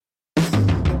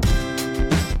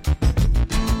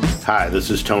Hi, this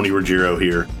is Tony Ruggiero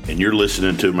here, and you're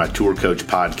listening to my Tour Coach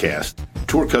podcast.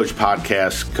 Tour Coach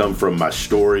podcasts come from my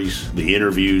stories, the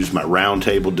interviews, my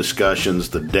roundtable discussions,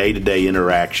 the day-to-day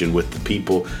interaction with the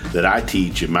people that I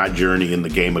teach in my journey in the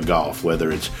game of golf,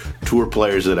 whether it's tour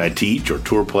players that I teach or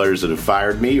tour players that have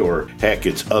fired me, or heck,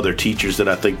 it's other teachers that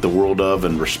I think the world of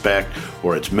and respect,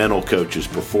 or it's mental coaches,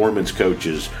 performance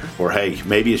coaches, or hey,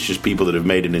 maybe it's just people that have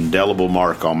made an indelible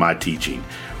mark on my teaching.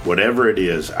 Whatever it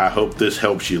is, I hope this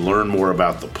helps you learn more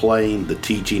about the playing, the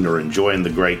teaching, or enjoying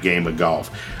the great game of golf.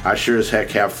 I sure as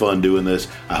heck have fun doing this.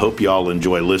 I hope you all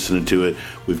enjoy listening to it.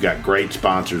 We've got great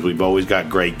sponsors. We've always got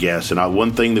great guests. And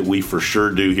one thing that we for sure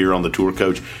do here on the Tour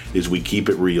Coach is we keep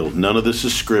it real. None of this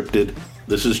is scripted.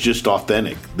 This is just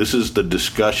authentic. This is the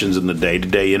discussions and the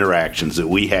day-to-day interactions that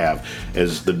we have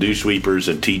as the dew sweepers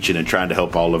and teaching and trying to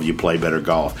help all of you play better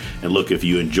golf. And look, if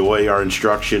you enjoy our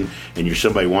instruction and you're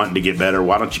somebody wanting to get better,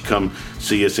 why don't you come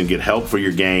see us and get help for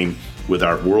your game with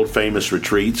our world-famous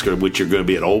retreats, which are going to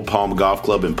be at Old Palm Golf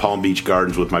Club in Palm Beach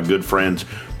Gardens with my good friends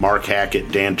Mark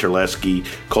Hackett, Dan Terleski,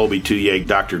 Colby Touye,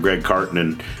 Dr. Greg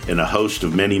Carton, and a host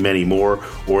of many, many more.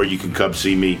 Or you can come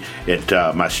see me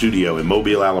at my studio in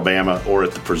Mobile, Alabama, or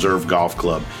at the Preserve Golf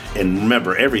Club. And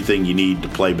remember, everything you need to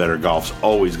play better golf is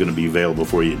always going to be available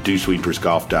for you at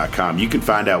dewsweepersgolf.com. You can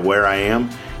find out where I am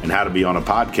and how to be on a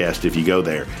podcast if you go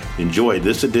there. Enjoy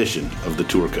this edition of the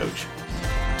Tour Coach.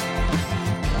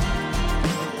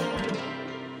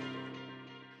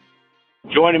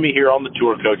 Joining me here on the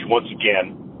Tour Coach once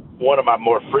again, one of my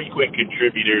more frequent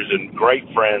contributors and great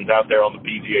friends out there on the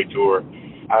PGA Tour.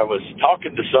 I was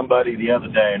talking to somebody the other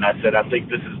day, and I said, I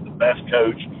think this is the best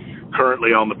coach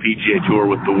currently on the PGA Tour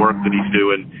with the work that he's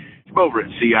doing. I'm over at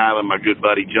Sea Island, my good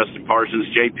buddy Justin Parsons.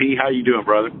 JP, how you doing,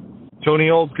 brother? Tony,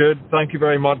 all's good. Thank you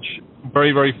very much.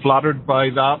 Very, very flattered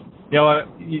by that. You know,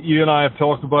 you and I have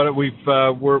talked about it.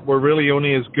 We're really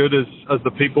only as good as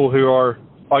the people who are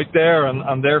out there,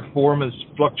 and their form is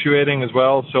fluctuating as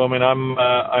well. So I mean,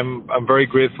 I'm very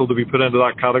grateful to be put into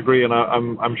that category, and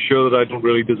I'm sure that I don't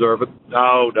really deserve it.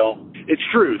 No, don't. It's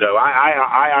true though.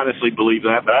 I honestly believe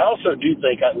that, but I also do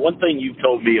think one thing you've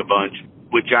told me a bunch,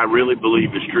 which I really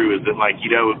believe is true, is that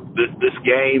this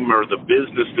game or the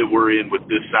business that we're in with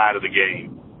this side of the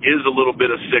game is a little bit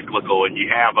of cyclical, and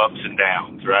you have ups and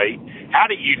downs, right? How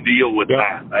do you deal with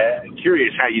that? I'm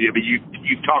curious how you do, but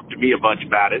you've talked to me a bunch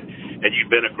about it, and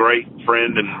you've been a great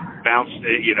friend and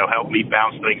helped me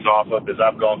bounce things off of as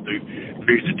I've gone through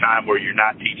periods of time where you're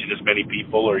not teaching as many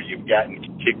people or you've gotten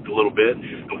kicked a little bit.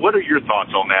 And what are your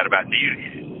thoughts on that about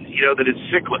that it's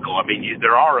cyclical? I mean,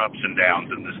 there are ups and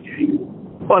downs in this game.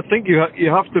 Well, I think you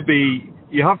have to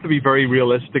be very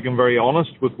realistic and very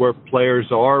honest with where players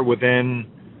are within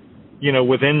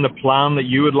the plan that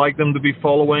you would like them to be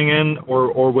following in,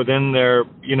 or within their,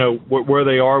 where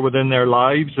they are within their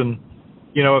lives. And,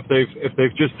 if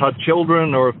they've just had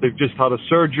children, or if they've just had a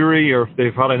surgery, or if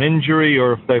they've had an injury,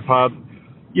 or if they've had,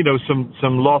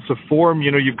 some loss of form,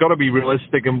 you've got to be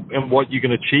realistic in what you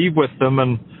can achieve with them.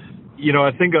 And,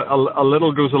 I think a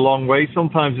little goes a long way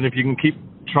sometimes. And if you can keep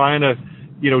trying to,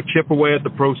 chip away at the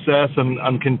process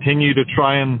and continue to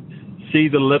try and see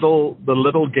the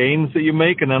little gains that you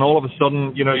make, and then all of a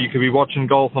sudden, you could be watching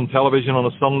golf on television on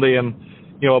a Sunday, and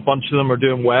a bunch of them are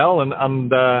doing well, and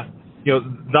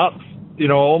that's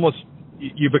almost,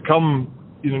 you become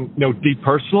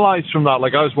depersonalized from that.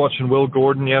 Like I was watching Will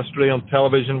Gordon yesterday on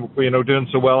television, doing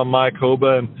so well in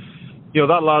Mayakoba, and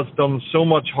that lad's done so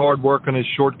much hard work on his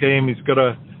short game. He's got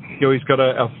a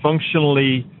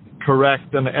functionally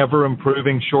correct and ever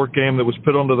improving short game that was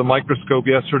put under the microscope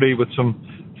yesterday with some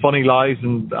funny lies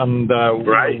and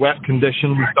wet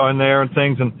conditions down there and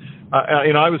things, and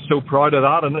I was so proud of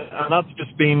that, and that's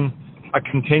just been a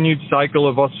continued cycle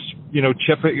of us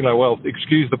chipping,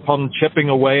 excuse the pun, chipping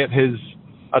away at his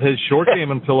short game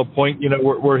until a point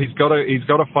where he's got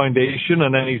a foundation,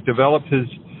 and then he's developed his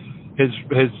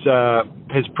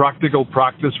practical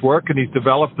practice work, and he's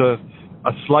developed a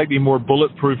slightly more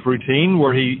bulletproof routine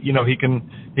where he can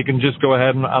just go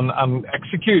ahead and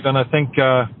execute. And I think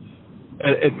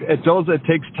it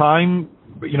takes time,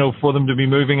 for them to be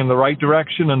moving in the right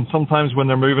direction. And sometimes when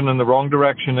they're moving in the wrong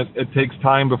direction, it takes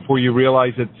time before you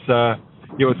realize it's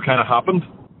kind of happened.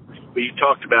 Well, you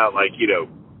talked about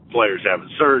players having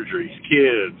surgeries,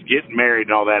 kids, getting married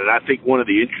and all that. And I think one of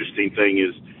the interesting thing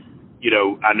is,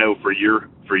 I know for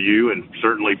you and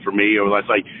certainly for me, or it's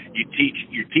like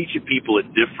you're teaching people at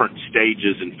different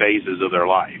stages and phases of their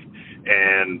life.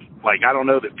 And I don't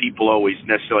know that people always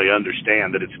necessarily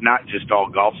understand that it's not just all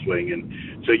golf swing.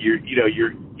 And so you're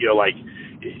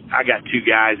I got two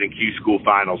guys in Q school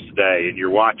finals today, and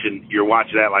you're watching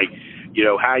that,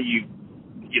 how you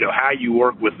how you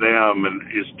work with them and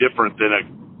is different than a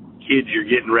kid you're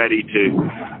getting ready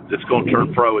that's going to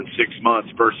turn pro in 6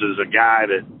 months versus a guy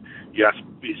that you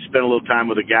spend a little time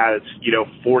with a guy that's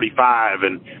 45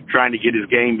 and trying to get his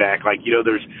game back. Like,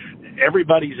 there's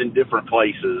everybody's in different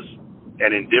places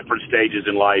and in different stages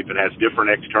in life and has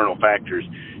different external factors,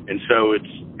 and so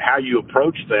it's how you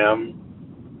approach them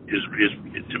is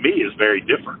to me is very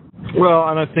different. Well,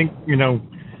 and I think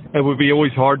it would be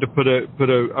always hard to put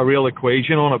a real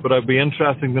equation on it, but it'd be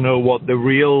interesting to know what the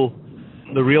real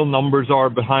numbers are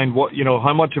behind what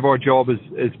how much of our job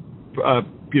is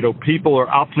people or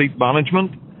athlete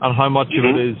management, and how much of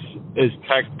it is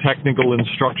technical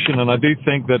instruction. And I do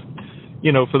think that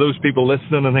for those people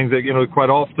listening and things that quite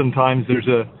oftentimes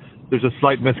there's a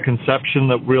slight misconception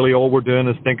that really all we're doing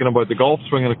is thinking about the golf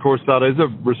swing, and of course that is a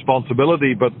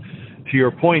responsibility, but to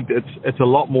your point, it's a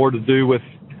lot more to do with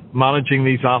managing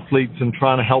these athletes and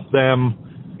trying to help them,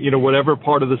 whatever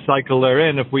part of the cycle they're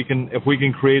in. If we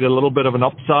can create a little bit of an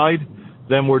upside,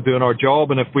 then we're doing our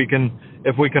job. And if we can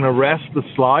arrest the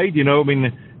slide,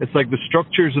 it's like the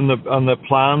structures and the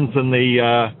plans and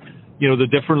the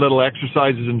different little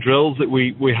exercises and drills that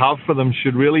we have for them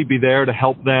should really be there to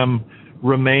help them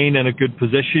remain in a good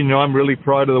position. I'm really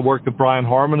proud of the work that Brian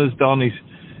Harman has done. He's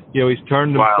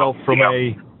turned himself from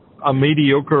a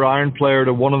mediocre iron player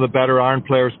to one of the better iron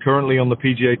players currently on the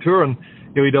PGA Tour, and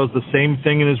he does the same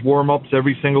thing in his warm-ups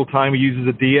every single time. He uses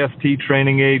a DST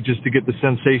training aid just to get the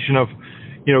sensation of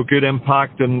good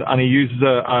impact, and he uses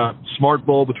a smart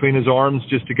ball between his arms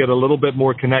just to get a little bit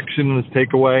more connection in his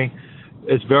takeaway.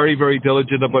 Is very, very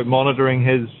diligent about monitoring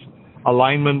his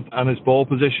alignment and his ball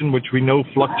position, which we know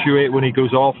fluctuate when he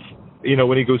goes off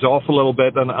a little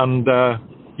bit, and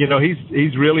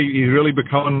he's really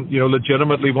becoming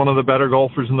legitimately one of the better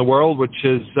golfers in the world, which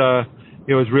is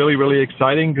is really, really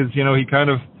exciting, because he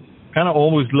kind of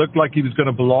almost looked like he was going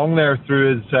to belong there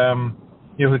through his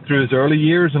early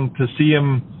years, and to see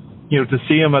him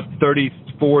at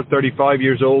 34, 35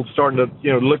 years old starting to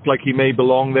look like he may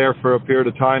belong there for a period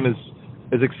of time is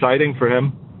exciting for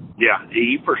him. Yeah,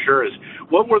 he for sure is.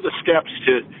 What were the steps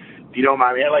to, if you don't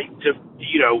mind me,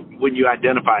 when you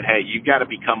identified, hey, you've got to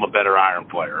become a better iron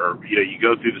player, or, you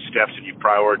go through the steps and you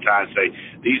prioritize, say,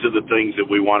 these are the things that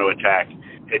we want to attack,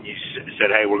 and you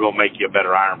said, hey, we're going to make you a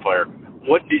better iron player.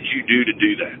 What did you do to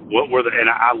do that? And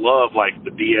I love, like,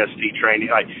 the DST training.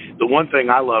 Like, the one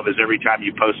thing I love is every time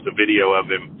you post a video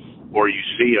of him or you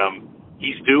see him,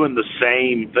 he's doing the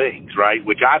same things, right?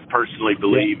 Which I personally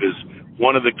believe is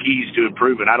one of the keys to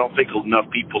improvement. I don't think enough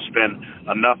people spend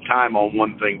enough time on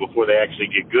one thing before they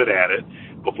actually get good at it,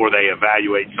 before they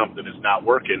evaluate something that's not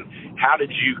working. How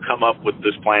did you come up with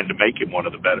this plan to make him one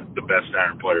of the best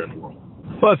iron player in the world?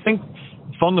 Well, I think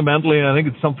fundamentally, and I think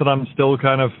it's something I'm still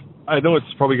I know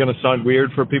it's probably going to sound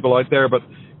weird for people out there, but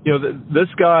this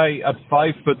guy at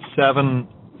 5'7"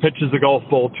 pitches the golf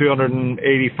ball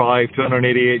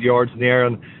 288 yards in the air,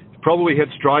 and probably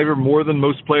hits driver more than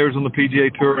most players on the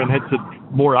PGA Tour, and hits it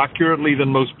more accurately than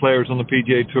most players on the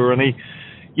PGA Tour. And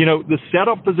the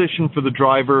setup position for the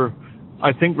driver,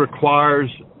 I think, requires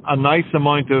a nice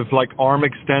amount of arm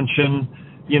extension.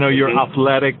 You're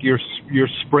athletic, you're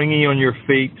springy on your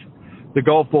feet. The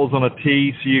golf ball's on a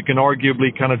tee, so you can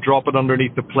arguably kind of drop it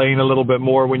underneath the plane a little bit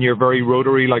more when you're very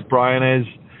rotary like Brian is.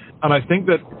 And I think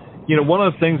that one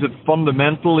of the things that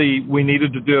fundamentally we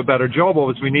needed to do a better job of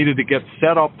is we needed to get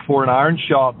set up for an iron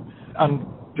shot. And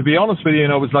to be honest with you,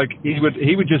 it was like he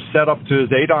would just set up to his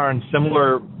 8-iron,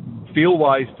 similar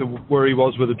feel-wise to where he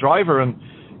was with a driver. And,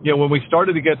 when we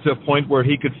started to get to a point where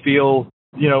he could feel,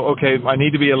 okay, I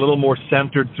need to be a little more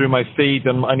centered through my feet,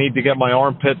 and I need to get my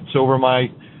armpits over my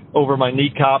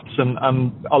kneecaps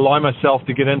and allow myself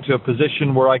to get into a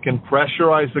position where I can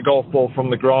pressurize the golf ball from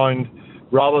the ground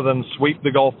rather than sweep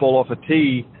the golf ball off a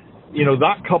tee,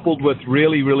 that coupled with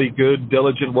really, really good,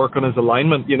 diligent work on his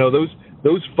alignment,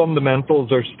 those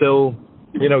fundamentals are still,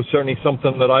 certainly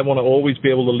something that I want to always be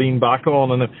able to lean back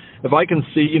on. And if I can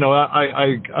see,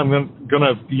 I'm going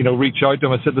to, reach out to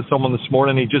him. I said to someone this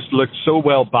morning, he just looked so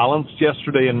well balanced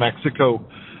yesterday in Mexico.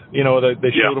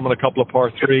 They showed him on a couple of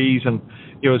par threes, and,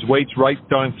 his weight's right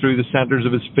down through the centers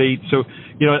of his feet. So,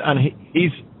 and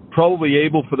he's probably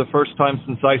able for the first time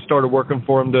since I started working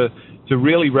for him to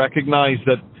really recognize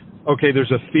that, okay,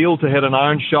 there's a feel to hit an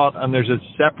iron shot and there's a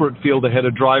separate feel to hit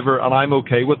a driver, and I'm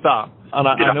okay with that. And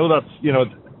I know that's,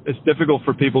 it's difficult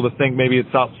for people to think maybe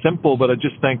it's that simple, but I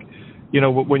just think,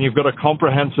 when you've got a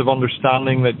comprehensive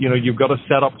understanding that, you've got to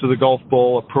set up to the golf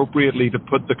ball appropriately to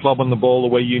put the club on the ball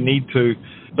the way you need to,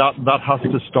 that has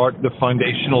to start the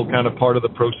foundational kind of part of the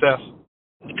process.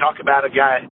 You talk about a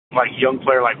guy like a young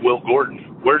player like Will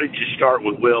Gordon. where did you start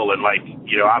with Will? And, like,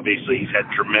 you know, obviously he's had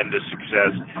tremendous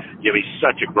success. You know, he's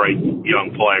such a great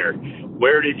young player.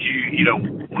 Where did you,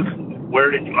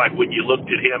 like, when you looked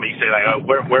at him, you say, like, oh,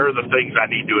 where are the things I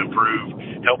need to improve,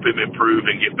 help him improve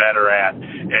and get better at,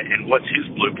 and what's his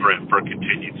blueprint for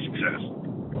continued success?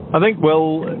 I think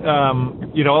Will,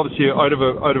 obviously out of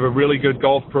a really good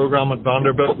golf program at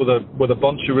Vanderbilt with a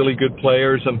bunch of really good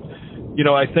players, and you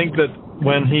know, I think that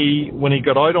when he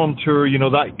got out on tour, you know,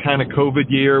 that kind of COVID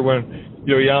year when,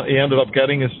 you know, he ended up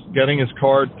getting his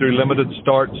card through limited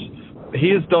starts. He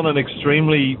has done an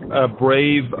extremely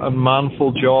brave and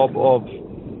manful job of,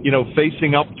 you know,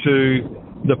 facing up to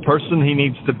the person he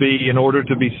needs to be in order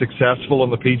to be successful on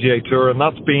the PGA Tour, and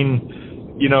that's been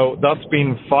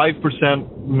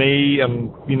 5% me and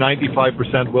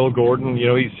 95% Will Gordon. You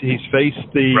know, he's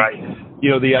faced the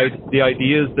the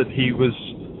ideas that he was,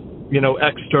 you know,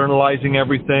 externalizing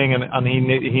everything, and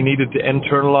he needed to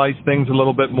internalize things a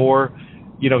little bit more.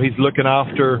 You know, he's looking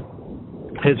after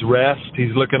his rest.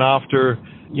 He's looking after,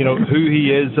 you know, who he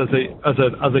is as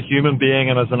a human being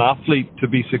and as an athlete to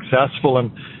be successful.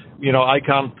 And you know, I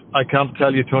can't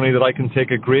tell you, Tony, that I can take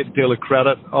a great deal of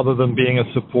credit other than being a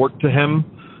support to him.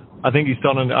 I think he's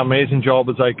done an amazing job,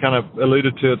 as I kind of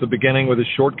alluded to at the beginning with his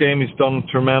short game. He's done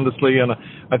tremendously, and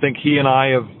I think he and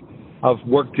I have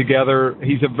worked together.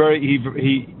 He's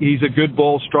a good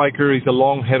ball striker. He's a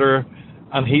long hitter,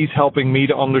 and he's helping me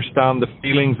to understand the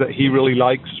feelings that he really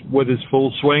likes with his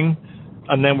full swing.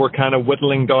 And then we're kind of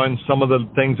whittling down some of the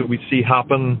things that we see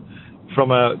happen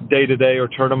from a day-to-day or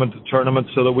tournament to tournament,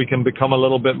 so that we can become a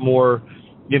little bit more,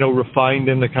 you know, refined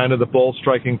in the kind of the ball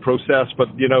striking process. But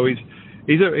you know, he's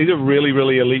a really,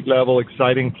 really elite level,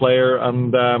 exciting player,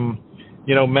 and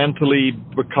you know, mentally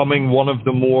becoming one of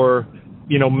the more,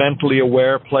 you know, mentally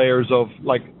aware players of,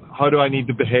 like, how do I need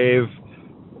to behave?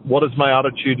 What does my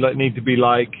attitude need to be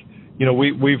like? You know,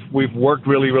 we've worked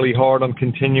really, really hard on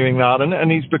continuing that,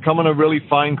 and he's becoming a really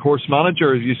fine course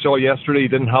manager. As you saw yesterday, he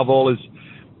didn't have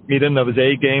his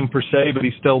A game per se, but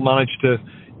he still managed to,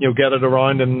 you know, get it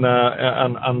around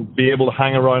and be able to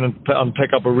hang around and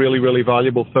pick up a really, really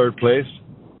valuable third place.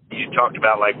 You talked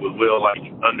about, like, with Will, like,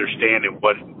 understanding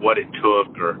what it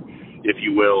took, or, if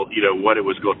you will, you know, what it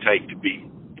was going to take to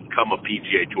become a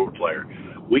PGA Tour player.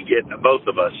 We get, both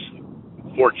of us,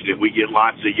 fortunate, we get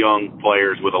lots of young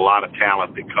players with a lot of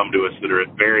talent that come to us that are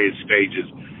at various stages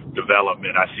of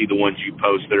development. I see the ones you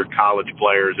post that are college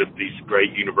players at these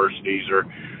great universities, or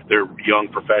they're young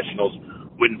professionals.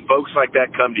 When folks like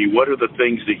that come to you, what are the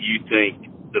things that you think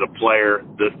that a player,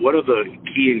 what are the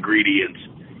key ingredients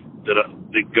that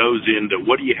goes into,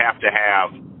 what do you have to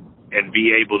have and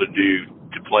be able to do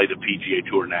to play the PGA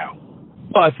Tour now?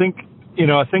 Well, I think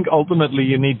ultimately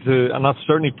you need to, and that's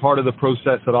certainly part of the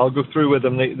process that I'll go through with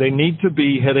them. They need to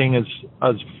be hitting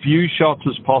as few shots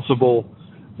as possible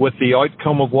with the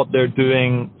outcome of what they're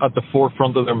doing at the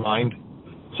forefront of their mind.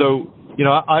 So, you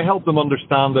know, I help them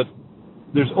understand that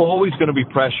there's always going to be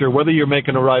pressure, whether you're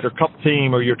making a Ryder Cup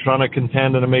team, or you're trying to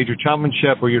contend in a major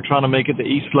championship, or you're trying to make it to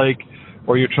Eastlake,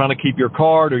 or you're trying to keep your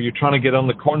card, or you're trying to get on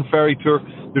the Corn Ferry Tour.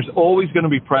 There's always going to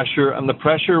be pressure, and the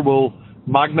pressure will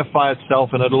magnify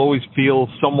itself, and it'll always feel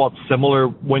somewhat similar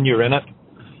when you're in it.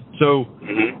 So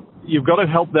you've got to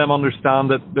help them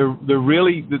understand that they're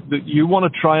really, that you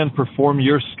want to try and perform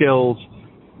your skills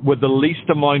with the least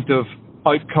amount of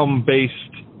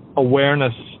outcome-based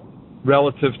awareness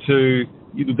relative to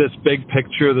this big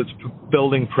picture that's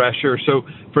building pressure. So,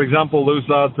 for example, those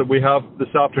lads that we have this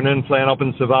afternoon playing up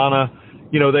in Savannah,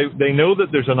 you know, they know that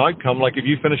there's an outcome. Like, if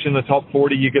you finish in the top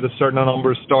 40, you get a certain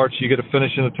number of starts. You get to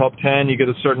finish in the top 10, you get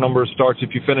a certain number of starts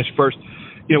if you finish first.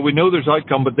 You know, we know there's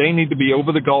outcome, but they need to be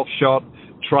over the golf shot,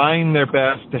 trying their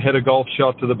best to hit a golf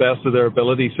shot to the best of their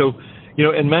ability. So, you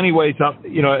know, in many ways, that,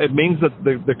 you know, it means that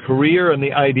the career and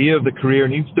the idea of the career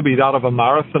needs to be that of a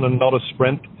marathon and not a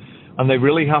sprint. And they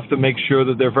really have to make sure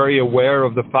that they're very aware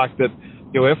of the fact that,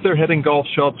 you know, if they're hitting golf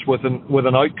shots with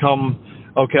an outcome,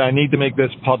 okay, I need to make this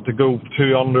putt to go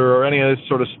 2 under, or any of this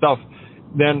sort of stuff,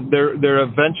 then they're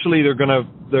gonna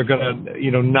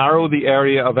you know, narrow the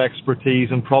area of expertise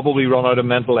and probably run out of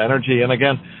mental energy. And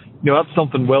again, you know, that's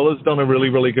something Will has done a really,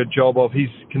 really good job of. He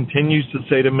continues to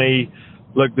say to me,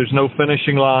 look, there's no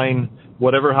finishing line.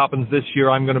 Whatever happens this year,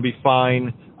 I'm going to be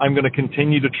fine. I'm going to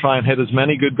continue to try and hit as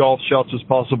many good golf shots as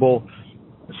possible.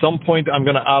 At some point, I'm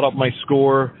going to add up my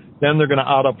score. Then they're going to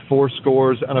add up 4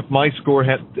 scores. And if my score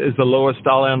hit is the lowest,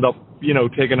 I'll end up, you know,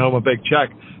 taking home a big check.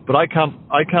 But I can't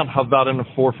have that in the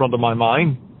forefront of my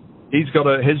mind. His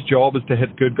job is to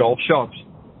hit good golf shots.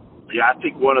 Yeah, I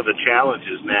think one of the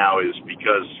challenges now is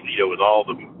because, you know, with all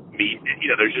the meat, you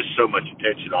know, there's just so much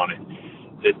attention on it.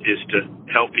 that is to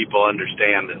help people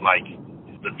understand that, like,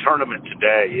 the tournament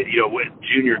today, you know, with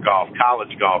junior golf, college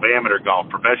golf, amateur golf,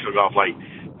 professional golf, like,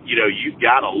 you know, you've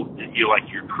got to, you know, like,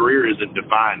 your career isn't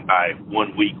defined by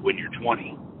 1 week when you're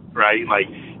 20, right? Like,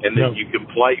 and then you can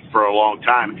play for a long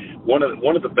time. One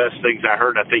of the best things I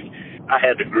heard, I think I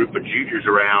had a group of juniors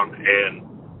around, and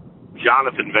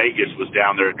Jonathan Vegas was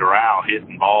down there at Doral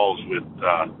hitting balls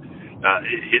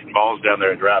down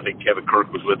there at Doral. I think Kevin Kirk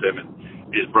was with him, and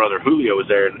his brother Julio was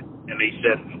there, and he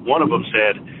said, one of them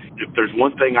said, if there's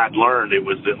one thing I'd learned, it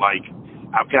was that, like,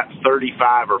 I've got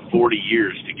 35 or 40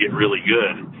 years to get really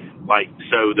good. Like,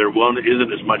 so there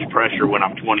isn't as much pressure when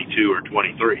I'm 22 or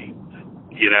 23,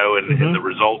 you know, and the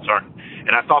results aren't.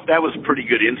 And I thought that was a pretty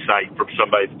good insight from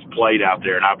somebody that's played out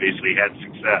there and obviously had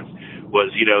success,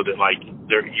 was, you know, that, like,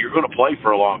 you're going to play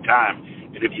for a long time.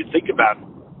 And if you think about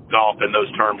golf in those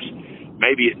terms,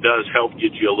 maybe it does help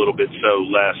get you a little bit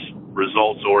less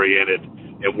results-oriented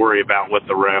and worry about what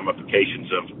the ramifications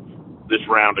of this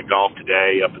round of golf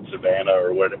today up in Savannah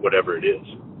or whatever it is.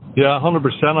 Yeah, 100%.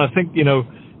 I think, you know,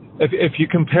 if you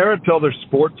compare it to other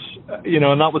sports, you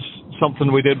know, and that was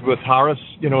something we did with Harris,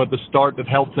 you know, at the start that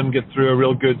helped him get through a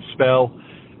real good spell.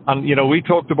 And, you know, we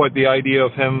talked about the idea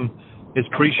of him, his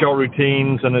pre-shot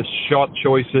routines and his shot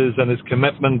choices and his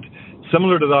commitment,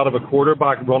 similar to that of a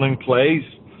quarterback running plays.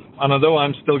 And although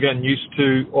I'm still getting used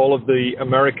to all of the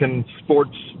American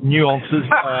sports nuances,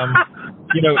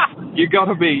 you know, you got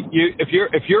to be, if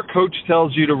your coach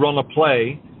tells you to run a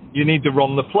play, you need to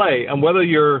run the play. And whether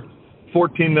you're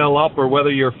 14-0 up or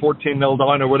whether you're 14-0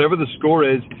 down or whatever the score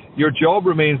is, your job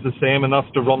remains the same, and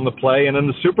that's to run the play. And in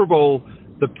the Super Bowl,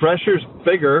 the pressure's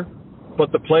bigger,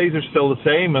 but the plays are still the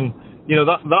same. And, you know,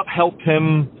 that helped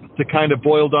him to kind of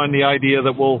boil down the idea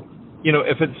that, well, you know,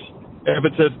 if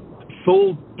it's a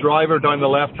full driver down the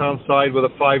left-hand side with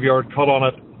a 5-yard cut on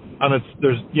it, and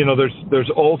there's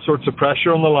all sorts of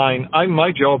pressure on the line,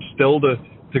 my job's still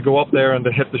to go up there and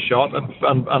to hit the shot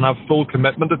and have full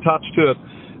commitment attached to it.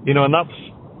 You know, and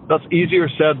that's easier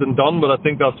said than done, but I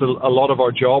think that's a lot of our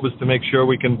job, is to make sure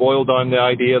we can boil down the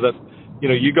idea that, you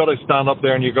know, you got to stand up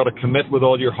there and you got to commit with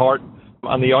all your heart,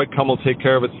 and the outcome will take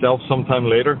care of itself sometime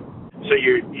later. So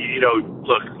you know,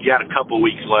 look, you got a couple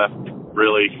weeks left,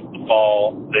 really,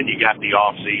 fall, then you got the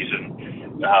off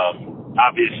season.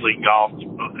 Obviously, golf,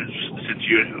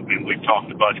 we've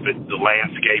talked a bunch, but the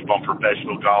landscape on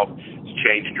professional golf has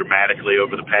changed dramatically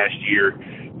over the past year.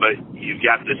 But you've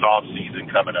got this off season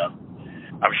coming up.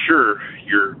 I'm sure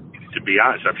to be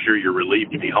honest, I'm sure you're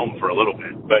relieved to be home for a little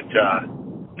bit. But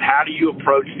how do you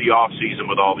approach the off season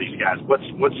with all these guys?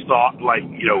 What's thought, like,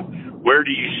 you know, where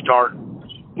do you start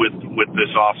with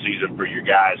this off season for your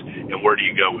guys, and where do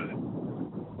you go with it?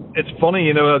 It's funny,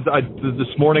 you know,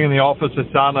 this morning in the office I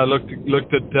sat and I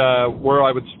looked at where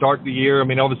I would start the year. I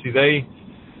mean, obviously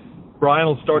Brian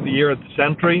will start the year at the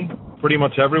Sentry. Pretty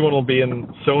much everyone will be in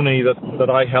Sony that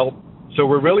I help. So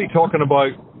we're really talking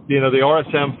about, you know, the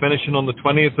RSM finishing on the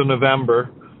 20th of November,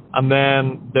 and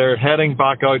then they're heading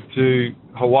back out to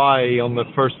Hawaii on the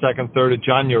 1st, 2nd, 3rd of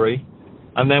January.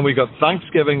 And then we got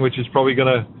Thanksgiving, which is probably going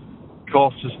to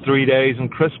cost us 3 days, and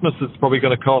Christmas is probably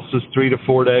going to cost us 3 to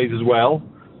 4 days as well.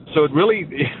 So it really,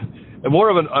 more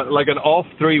of an off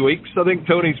 3 weeks, I think,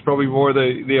 Tony's probably more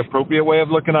the appropriate way of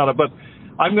looking at it. But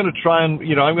I'm going to try and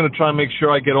make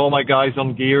sure I get all my guys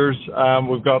on Gears.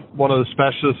 We've got one of the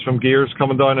specialists from Gears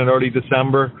coming down in early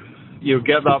December. You know,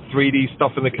 get that 3D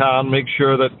stuff in the can, make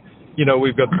sure that, you know,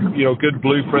 we've got, you know, good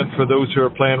blueprint for those who are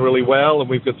playing really well, and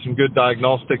we've got some good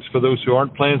diagnostics for those who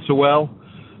aren't playing so well.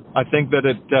 I think that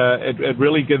it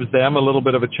really gives them a little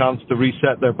bit of a chance to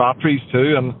reset their batteries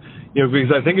too. And, you know,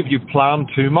 because I think if you plan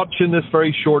too much in this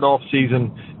very short off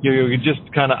season, you're just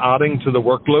kind of adding to the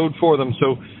workload for them.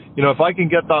 So, you know, if I can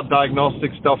get that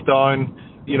diagnostic stuff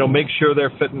down, you know, make sure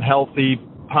they're fit and healthy.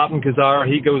 Patton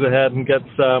Kazar, he goes ahead and gets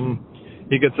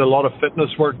a lot of fitness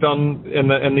work done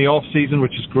in the off season,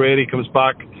 which is great. He comes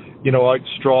back, you know, out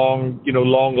strong, you know,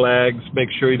 long legs, make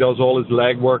sure he does all his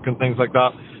leg work and things like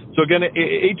that. So again,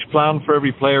 each plan for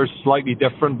every player is slightly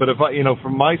different. But if I, you know,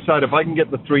 from my side, if I can get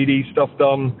the 3D stuff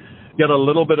done, get a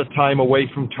little bit of time away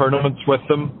from tournaments with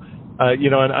them, you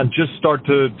know, and just start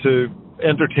to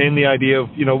entertain the idea of,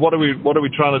 you know, what are we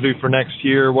trying to do for next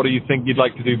year? What do you think you'd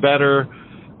like to do better?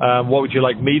 What would you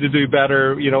like me to do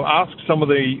better? You know, ask some of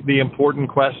the important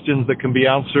questions that can be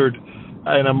answered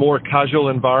in a more casual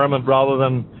environment rather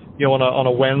than, you know, on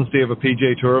a Wednesday of a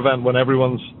PGA Tour event when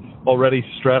everyone's already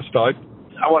stressed out.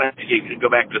 I want to go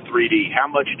back to 3D. How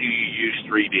much do you use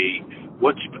 3D?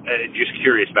 What's just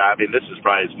curious about? I mean, this is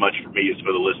probably as much for me as for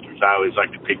the listeners. I always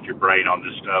like to pick your brain on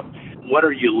this stuff. What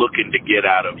are you looking to get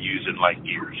out of using like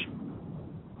Gears?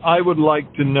 I would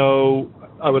like to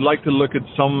look at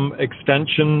some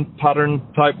extension pattern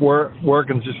type work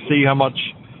and just see how much,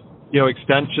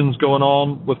 extensions going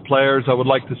on with players. I would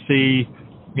like to see,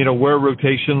 where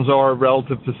rotations are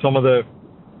relative to some of the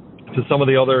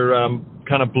other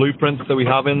kind of blueprints that we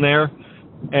have in there.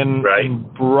 And in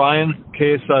Brian's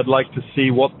case, I'd like to see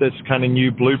what this kind of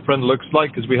new blueprint looks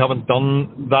like, because we haven't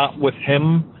done that with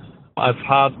him. I've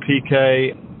had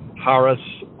PK Harris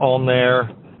on there.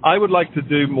 I would like to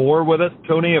do more with it,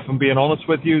 Tony, if I'm being honest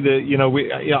with you.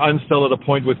 I'm still at a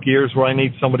point with Gears where I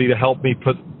need somebody to help me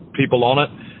put people on it.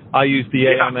 I use the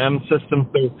AMM system.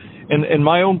 So in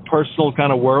my own personal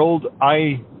kind of world,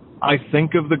 I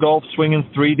think of the golf swing in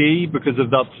 3D because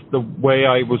that's the way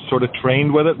I was sort of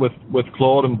trained with it, with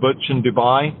Claude and Butch in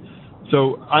Dubai.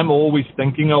 So I'm always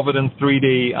thinking of it in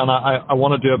 3D, and I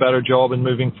want to do a better job in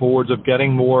moving forwards of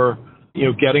getting more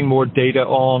data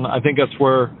on. I think that's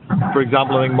where, for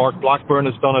example, I think Mark Blackburn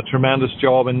has done a tremendous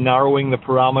job in narrowing the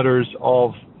parameters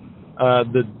of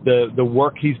the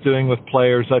work he's doing with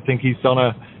players. I think he's done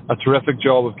a terrific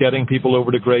job of getting people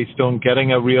over to Greystone,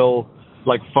 getting a real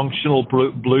functional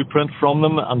blueprint from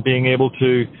them, and being able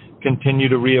to continue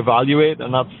to reevaluate.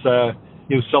 And that's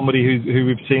somebody who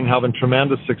we've seen having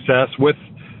tremendous success with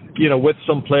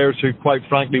some players who, quite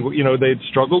frankly, they'd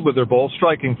struggled with their ball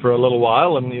striking for a little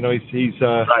while, and he's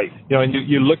right. And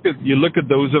you look at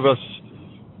those of us,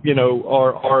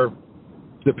 our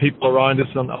the people around us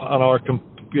and our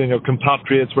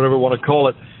compatriots, whatever you want to call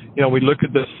it. We look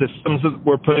at the systems that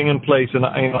we're putting in place, and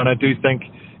I do think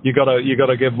you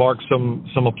gotta give Mark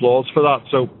some applause for that.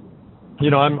 So,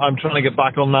 I'm trying to get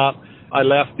back on that. I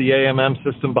left the AMM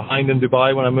system behind in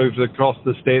Dubai when I moved across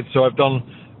the States, so I've done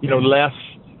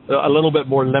a little bit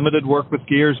more limited work with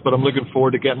Gears, but I'm looking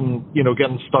forward to getting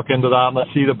stuck into that. And I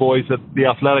see the boys at the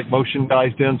Athletic Motion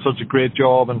guys doing such a great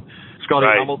job, and Scotty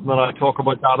Hamilton and I talk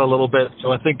about that a little bit.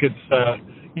 So I think it's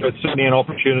certainly an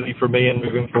opportunity for me in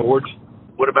moving forward.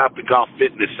 What about the golf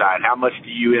fitness side? How much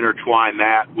do you intertwine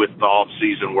that with the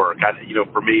off-season work?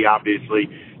 For me, obviously,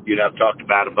 I've talked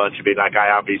about a bunch of it. Like,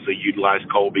 I obviously utilize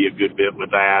Colby a good bit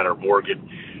with that, or Morgan,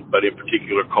 but in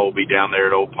particular Colby down there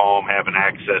at Old Palm, having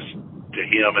access to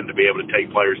him and to be able to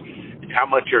take players. How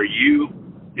much are you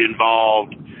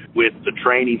involved with the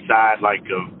training side,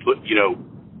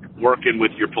 working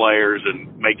with your players and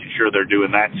making sure they're doing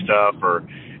that stuff, or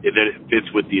that it fits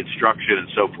with the instruction and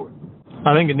so forth?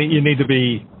 I think you need to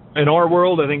be, in our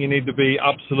world, I think you need to be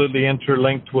absolutely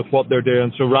interlinked with what they're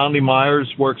doing. So Randy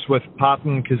Myers works with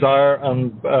Patton Kizzire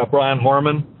and Brian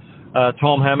Horman.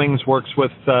 Tom Hemmings works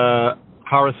with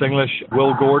Harris English,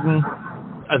 Will Gordon.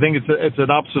 I think it's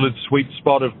an absolute sweet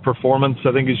spot of performance.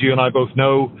 I think, as you and I both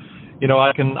know,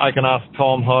 I can ask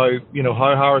Tom how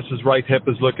Harris's right hip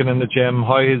is looking in the gym,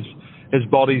 how his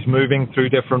body's moving through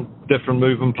different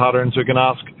movement patterns. We can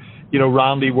ask,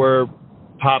 Randy where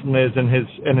Patton is in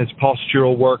his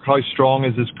postural work, how strong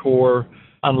is his core,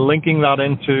 and linking that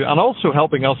into, and also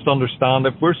helping us to understand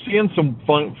if we're seeing some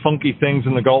funky things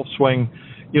in the golf swing,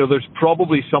 there's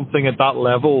probably something at that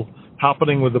level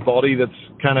happening with the body that's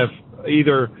kind of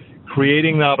either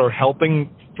creating that or helping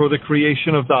for the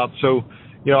creation of that. So,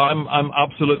 I'm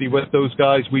absolutely with those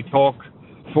guys. We talk,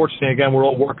 fortunately, again, we're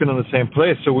all working in the same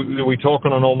place, so we talk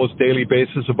on an almost daily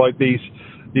basis about these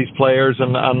players,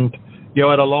 and I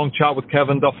had a long chat with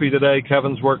Kevin Duffy today.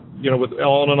 Kevin's worked, with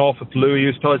on and off with Louis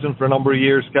Oosthuizen for a number of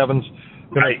years. Kevin's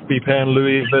going to be paying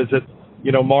Louis a visit.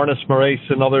 Marnus Moraes,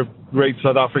 another great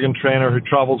South African trainer who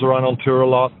travels around on tour a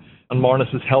lot. And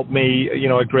Marnus has helped me,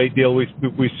 a great deal. We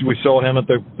saw him at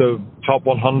the top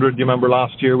 100. You remember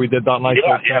last year we did that nice.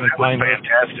 Yeah, that was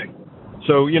fantastic.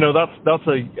 So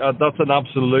that's an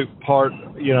absolute part.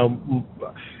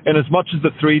 And as much as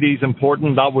the 3D is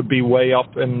important, that would be way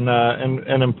up in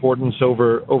importance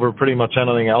over pretty much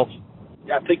anything else.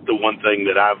 Yeah, I think the one thing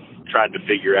that I've tried to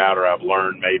figure out, or I've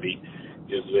learned maybe,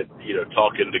 is that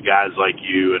talking to guys like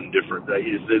you and different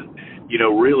is that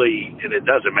really, and it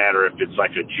doesn't matter if it's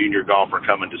like a junior golfer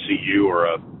coming to see you or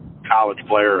a college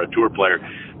player or a tour player,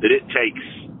 that it takes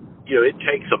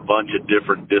a bunch of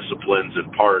different disciplines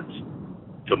and parts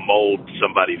to mold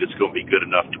somebody that's going to be good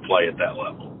enough to play at that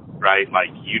level, right?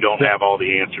 Like, you don't have all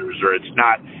the answers, or it's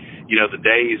not, the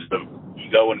days of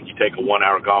you go and you take a 1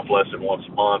 hour golf lesson once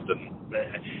a month, and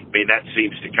that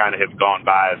seems to kind of have gone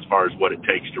by as far as what it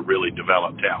takes to really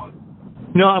develop talent.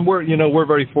 No, and we're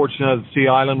very fortunate at Sea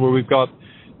Island, where we've got,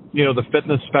 the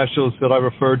fitness specialists that I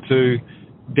referred to,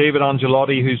 David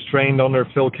Angelotti, who's trained under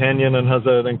Phil Kenyon and has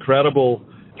an incredible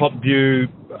putt view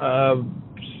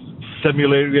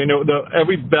simulator.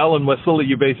 Every bell and whistle that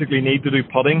you basically need to do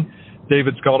putting,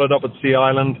 David's got it up at Sea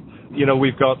Island.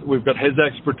 we've got his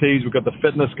expertise, we've got the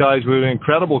fitness guys, we have an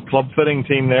incredible club fitting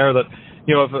team there that,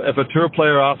 if a tour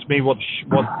player asks me what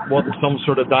some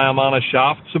sort of Diamana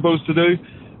shaft's supposed to do,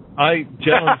 I,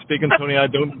 generally speaking, Tony, I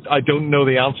don't know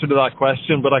the answer to that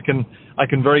question, but I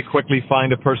can very quickly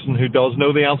find a person who does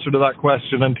know the answer to that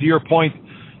question. And to your point,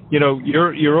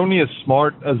 you're only as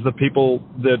smart as the people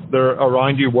that are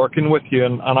around you working with you.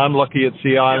 And I'm lucky at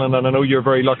Sea Island, and I know you're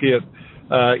very lucky at,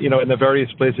 in the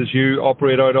various places you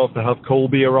operate out of, to have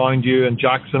Colby around you and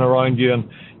Jackson around you, and,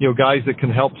 guys that can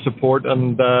help support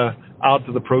and add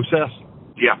to the process.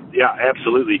 Yeah,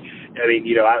 absolutely. I mean,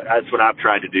 that's what I've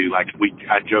tried to do. Like,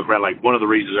 I joke around, like, one of the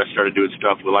reasons I started doing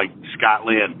stuff with, like, Scott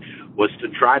Lynn was to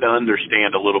try to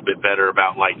understand a little bit better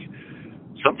about, like,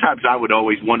 sometimes I would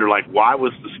always wonder, like, why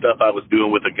was the stuff I was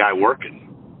doing with a guy working?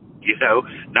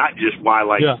 Not just why,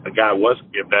 like, a guy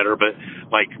wasn't getting better, but,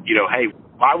 like, hey,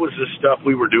 why was this stuff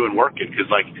we were doing working?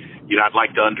 Because, like, I'd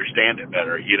like to understand it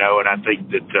better, and I think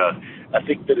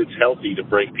that it's healthy to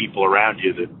bring people around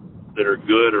you that are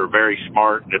good or very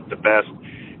smart and at the best.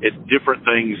 It's different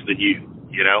things than you.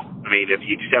 I mean, if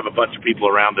you just have a bunch of people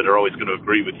around that are always going to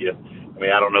agree with you, I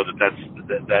mean, I don't know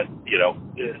that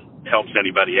helps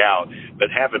anybody out. But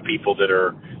having people that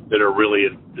are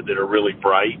really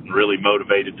bright and really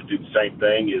motivated to do the same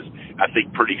thing is, I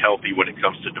think, pretty healthy when it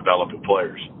comes to developing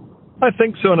players. I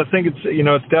think so, and I think it's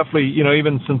it's definitely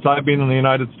even since I've been in the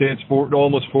United States for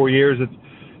almost 4 years, it's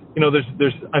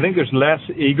I think there's less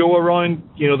ego around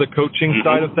the coaching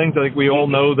side of things. I think we all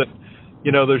know that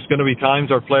there's going to be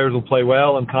times our players will play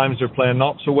well and times they're playing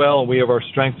not so well, and we have our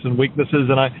strengths and weaknesses.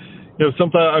 And I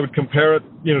sometimes I would compare it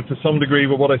to some degree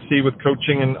with what I see with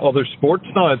coaching in other sports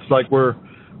now. It's like we're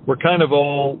kind of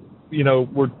all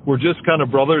we're just kind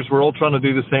of brothers. We're all trying to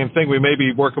do the same thing. We may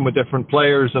be working with different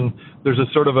players, and there's a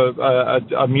sort of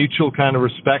a mutual kind of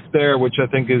respect there, which I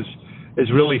think is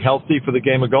really healthy for the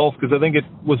game of golf, because I think it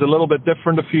was a little bit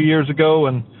different a few years ago.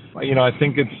 And I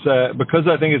think it's because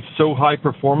I think it's so high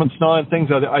performance now and things.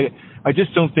 I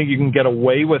just don't think you can get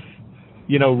away with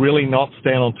really not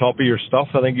staying on top of your stuff.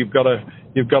 I think you've got to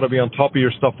be on top of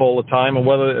your stuff all the time. And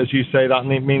whether, as you say, that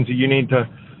means that you need to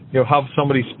have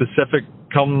somebody specific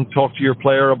come talk to your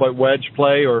player about wedge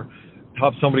play, or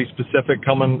have somebody specific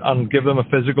come and give them a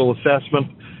physical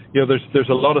assessment. There's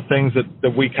a lot of things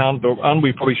that we can't do, and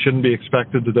we probably shouldn't be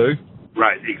expected to do.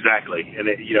 Right, exactly.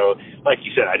 And like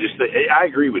you said, I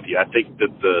agree with you. I think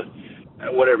that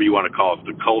the whatever you want to call it,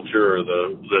 the culture or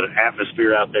the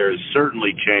atmosphere out there has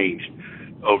certainly changed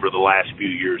over the last few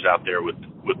years out there with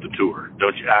the tour.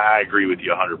 Don't you? I agree with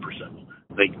you 100%.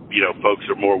 I think folks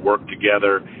are more work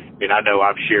together. I mean, I know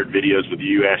I've shared videos with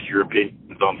you, asked your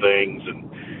opinions on things,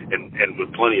 and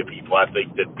with plenty of people. I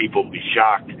think that people will be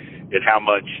shocked at how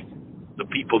much the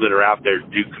people that are out there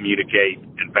do communicate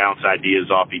and bounce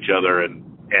ideas off each other and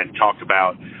talk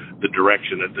about the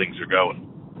direction that things are going.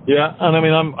 Yeah, and I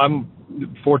mean, I'm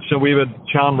fortunate. We have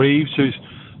Chan Reeves, who's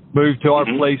moved to our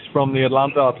place from the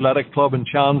Atlanta Athletic Club, and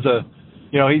Chan's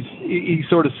he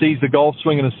sort of sees the golf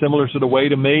swing in a similar sort of way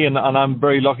to me, and I'm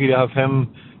very lucky to have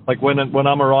him. Like when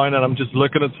I'm around and I'm just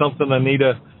looking at something, I need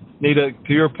a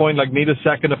to your point, like need a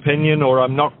second opinion, or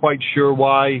I'm not quite sure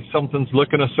why something's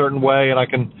looking a certain way, and I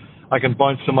can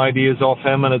bounce some ideas off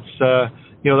him, and it's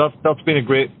that's been a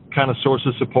great kind of source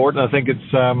of support, and I think it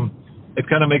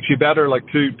kind of makes you better. Like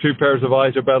two pairs of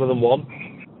eyes are better than one.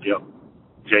 Yep.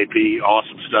 JP,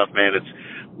 awesome stuff, man. It's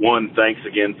one, thanks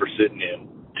again for sitting in.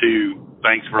 Two,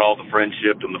 thanks for all the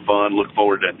friendship and the fun. Look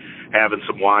forward to having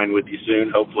some wine with you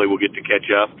soon. Hopefully we'll get to catch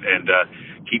up, and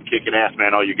keep kicking ass,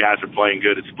 man. All you guys are playing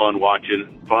good. It's fun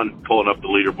watching, fun pulling up the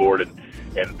leaderboard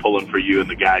and pulling for you and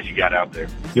the guys you got out there.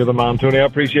 You're the man, Tony. I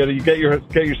appreciate it. You get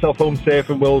yourself home safe,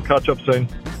 and we'll catch up soon.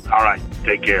 All right.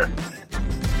 Take care.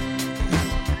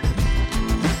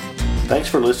 Thanks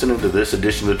for listening to this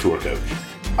edition of the Tour Coach.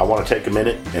 I want to take a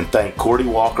minute and thank Cordy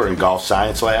Walker and Golf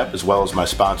Science Lab, as well as my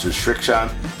sponsors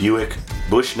Srixon, Buick,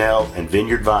 Bushnell, and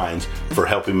Vineyard Vines for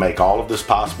helping make all of this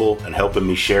possible and helping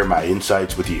me share my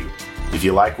insights with you. If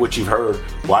you like what you've heard,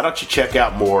 why don't you check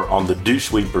out more on the Dew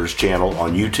Sweepers channel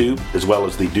on YouTube, as well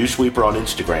as the Dew Sweeper on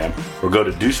Instagram, or go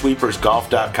to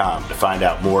dewsweepersgolf.com to find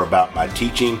out more about my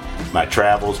teaching, my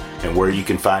travels, and where you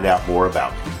can find out more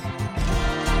about me.